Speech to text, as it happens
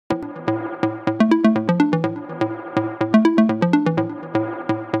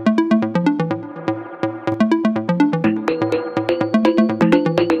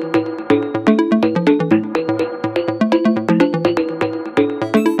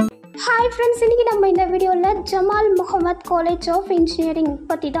Hi friends, இன்னைக்கு நம்ம இந்த வீடியோல Jamal Muhammad college of engineering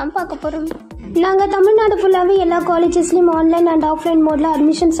பத்தி தான் பார்க்க போறோம். நாங்க தமிழ்நாடு ஃபுல்லாவே எல்லா காலேஜஸ்லயும் ஆன்லைன் அண்ட் ஆஃப்லைன் மோட்ல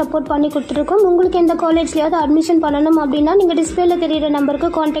அட்மிஷன் சப்போர்ட் பண்ணி கொடுத்துருக்கோம். உங்களுக்கு எந்த காலேஜ்லயாவது அட்மிஷன் பண்ணணும் அப்படின்னா நீங்க டிஸ்பிளேல தெரியுற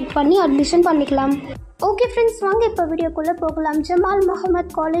நம்பருக்கு கான்டாக்ட் பண்ணி அட்மிஷன் பண்ணிக்கலாம். ஓகே ஃப்ரெண்ட்ஸ், வாங்க இப்போ வீடியோக்குள்ளே போகலாம். Jamal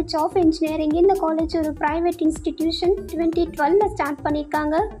Muhammad college of engineering இந்த காலேஜ் ஒரு ப்ரைவேட் இன்ஸ்டிடியூஷன் 2012 ஸ்டார்ட்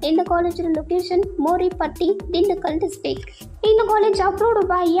பண்ணியிருக்காங்க. இந்த காலேஜோட லொக்கேஷன் மோரிப்பட்டி, திண்டுக்கல் டிஸ்ட்ரிக்ட். இந்த college approved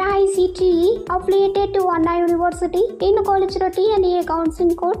by AICTE, affiliated to Anna University. இந்த காலேஜோட TNA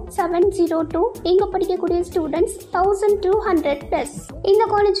கவுன்சிலிங் கோட் 702. இங்கே படிக்கக்கூடிய ஸ்டூடெண்ட்ஸ் 1200+. இந்த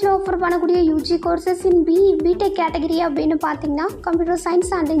காலேஜில் ஆஃபர் பண்ணக்கூடிய UG கோர்சஸ் இன் BTech கேட்டகரி அப்படின்னு பார்த்தீங்கன்னா computer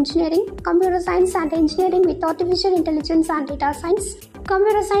science and engineering, computer science and engineering with artificial intelligence and data science,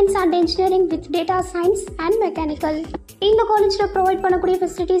 computer science and engineering with data science and mechanical. இந்த காலேஜ்ல provide பண்ணக்கூடிய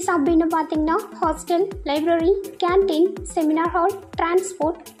ஃபெசிலிட்டிஸ் அப்படின்னு பார்த்தீங்கன்னா hostel, library, canteen, seminar hall,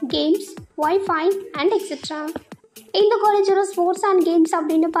 transport, games, wifi and etcetera. இந்த காலேஜோட sports and games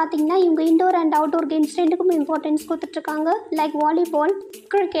அப்படின்னு பார்த்தீங்கன்னா இவங்க இண்டோர் அண்ட் அவுட்டோர் கேம்ஸ் ரெண்டுக்கும் இம்பார்ட்டன்ஸ் கொடுத்துட்ருக்காங்க. Like volleyball,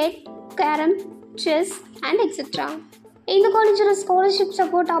 cricket, carrom, chess and etcetera. இந்த காலேஜோட ஸ்காலர்ஷிப்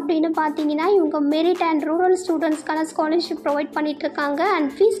சப்போர்ட் அப்படின்னு பார்த்தீங்கன்னா இவங்க merit and rural ஸ்டூடெண்ட்ஸ்க்கான scholarship provide பண்ணிட்டு இருக்காங்க அண்ட்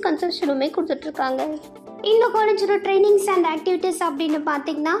ஃபீஸ் கன்செஷனுமே கொடுத்துட்ருக்காங்க. இந்த காலேஜோட ட்ரைனிங்ஸ் அண்ட் ஆக்டிவிட்டீஸ் அப்படின்னு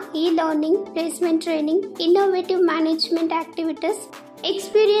பார்த்தீங்கன்னா learning, placement training, innovative management activities,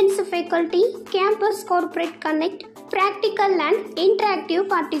 experience faculty, campus corporate connect, practical and interactive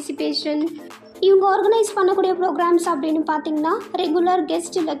participation. இவங்க ஆர்கனைஸ் பண்ணக்கூடிய ப்ரோக்ராம்ஸ் அப்படின்னு பார்த்தீங்கன்னா regular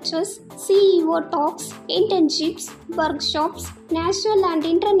guest lectures, CEO tax, internships, work shops, national and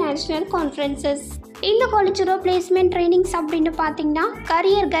international conferences. இந்த காலேஜோட placement trainings அப்படின்னு பார்த்தீங்கன்னா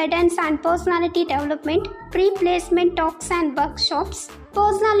career guidance and personality development, pre placement dogs and work shops,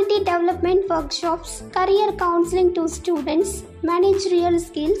 personality development work shops, career counselling to students, managerial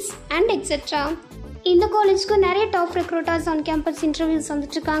skills and etcetera. இந்த காலேஜ்க்கு நிறைய top recruiters on campus interviews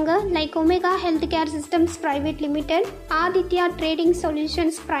வந்துட்டுருக்காங்க. Like omega health care systems private limited, Aditya trading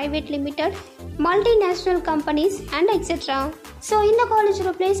solutions private limited, multinational companies and etcetera. So இந்த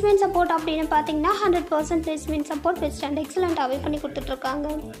காலேஜோட placement support அப்படின்னு பார்த்தீங்கன்னா 100% placement support best and எக்ஸலண்ட்டாகவே பண்ணி கொடுத்துட்ருக்காங்க.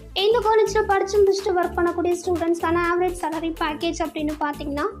 இந்த காலேஜில் படித்து முடிச்சுட்டு ஒர்க் பண்ணக்கூடிய ஸ்டூடெண்ட்ஸ்க்கான ஆவரேஜ் சேலரி பேக்கேஜ் அப்படின்னு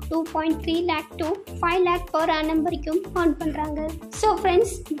பார்த்தீங்கன்னா 2.3 lakh to 5 lakh per annum வரைக்கும் earn பண்ணுறாங்க. So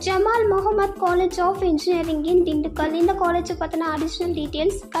friends, Jamal Muhammad college of engineering in Dindigul இந்த காலேஜை பற்றின additional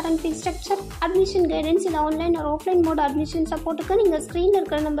details, current fees structure, admission guidance இல்லை ஆன்லைன் ஒரு ஆஃப்லைன் மோட் அட்மிஷன் சப்போர்ட்டுக்கு நீங்கள் ஸ்க்ரீனில்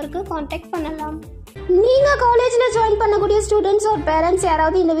இருக்கிற நம்பருக்கு கான்டாக்ட் பண்ணலாம். நீங்கள் காலேஜில் ஜாயின் பண்ணக்கூடிய ஸ்டூடெண்ட்ஸ் ஒரு பேரண்ட்ஸ்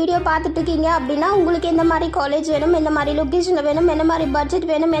யாராவது இந்த வீடியோ பார்த்துட்டு இருக்கீங்க அப்படின்னா உங்களுக்கு எந்த மாதிரி காலேஜ் வேணும், எந்த மாதிரி லொக்கேஷனில் வேணும், என்ன மாதிரி பட்ஜெட்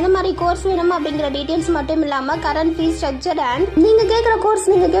வேணும், என்ன மாதிரி கோர்ஸ் வேணும் அப்படிங்கிற டீட்டெயில்ஸ் மட்டும் இல்லாமல் கரண்ட் ஃபீஸ் ஸ்ட்ரக்சர் அண்ட் நீங்கள் கேட்குற கோர்ஸ்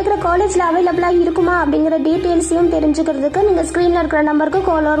நீங்கள் கேட்குற காலேஜில் அவைலபிளாக இருக்குமா அப்படிங்கிற டீட்டெயில்ஸையும் தெரிஞ்சுக்கிறதுக்கு நீங்கள் ஸ்க்ரீனில் இருக்கிற நம்பருக்கு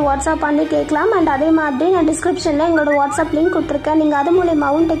கால் ஒரு வாட்ஸ்அப் பண்ணி கேட்கலாம். அண்ட் அதே மாதிரி நான் டிஸ்கிரிப்ஷனில் எங்களோட வாட்ஸ்அப் லிங்க் கொடுத்துருக்கேன். நீங்கள் அது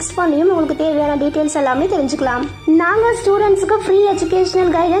மூலமாகவும் டெக்ஸ்ட் பண்ணியும் உங்களுக்கு தேவையான டீட்டெயில்ஸ் எல்லாமே தெரிஞ்சுக்கலாம். நாங்கள் ஸ்டூடெண்ட்ஸுக்கு free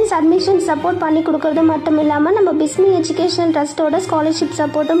educational guidance, admission support பண்ணி கொடுக்குறது மட்டும் இல்லாமல் நம்ம பிஸ்மி எஜுகேஷனல் ட்ரஸ்டோட ஸ்காலர்ஷிப்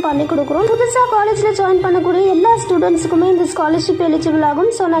சப்போர்ட்டும் பண்ணி கொடுக்குறோம். புதுசாக காலேஜில் ஜாயின் பண்ணக்கூடிய எல்லா ஸ்டூடெண்ட்ஸுக்குமே இந்த ஸ்காலர்ஷிப் எலிஜிபிள் ஆகும்.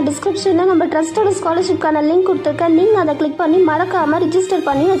 ஸோ நான் டிஸ்கிரிப்ஷனில் நம்ம ட்ரஸ்டோட ஸ்காலர்ஷிப்கான லிங்க் கொடுத்துருக்கேன். நீங்கள் அதை கிளிக் பண்ணி மறக்காமல் ரிஜிஸ்டர்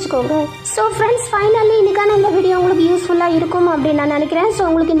பண்ணி வச்சுக்கோங்க. ஸோ ஃப்ரெண்ட்ஸ், ஃபைனலி இன்னைக்கான இந்த வீடியோ உங்களுக்கு யூஸ்ஃபுல்லாக இருக்கும் அப்படின்னு நான் நினைக்கிறேன். ஸோ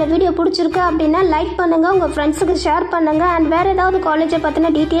உங்களுக்கு இந்த வீடியோ பிடிச்சிருக்கு அப்படின்னா லைக் பண்ணுங்கள், உங்கள் ஃப்ரெண்ட்ஸுக்கு ஷேர் பண்ணுங்கள். அண்ட் வேறு ஏதாவது காலேஜை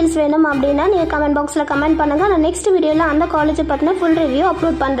பற்றின டீட்டெயில்ஸ் வேணும் அப்படின்னா நீங்கள் கமெண்ட் பாக்ஸில் கமெண்ட் பண்ணுங்கள். நான் நெக்ஸ்ட் வீடியோவில் அந்த காலேஜை பற்றின ஃபுல் ரிவ்யூ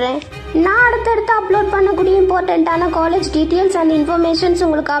அப்லோட் பண்ணுறேன். நான் அடுத்தடுத்து அப்லோட் பண்ணக்கூடிய இம்பார்ட்டண்ட்டான காலேஜ் டீட்டெயில்ஸ் அண்ட் இன்ஃபர்மேஷன்ஸ்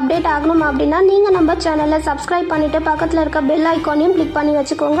உங்களுக்கு அப்டேட் ஆகணும் அப்படின்னா நீங்கள் நம்ம சேனலை சப்ஸ்கிரைப் பண்ணிவிட்டு பக்கத்தில் இருக்க பெல் ஐக்கானையும் கிளிக் பண்ணி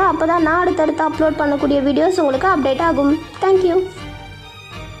வச்சுக்கோங்க. அப்போ தான் நான் அடுத்தடுத்து அப்லோட் பண்ணக்கூடிய வீடியோஸ் உங்களுக்கு அப்டேட் ஆகும். தேங்க்யூ.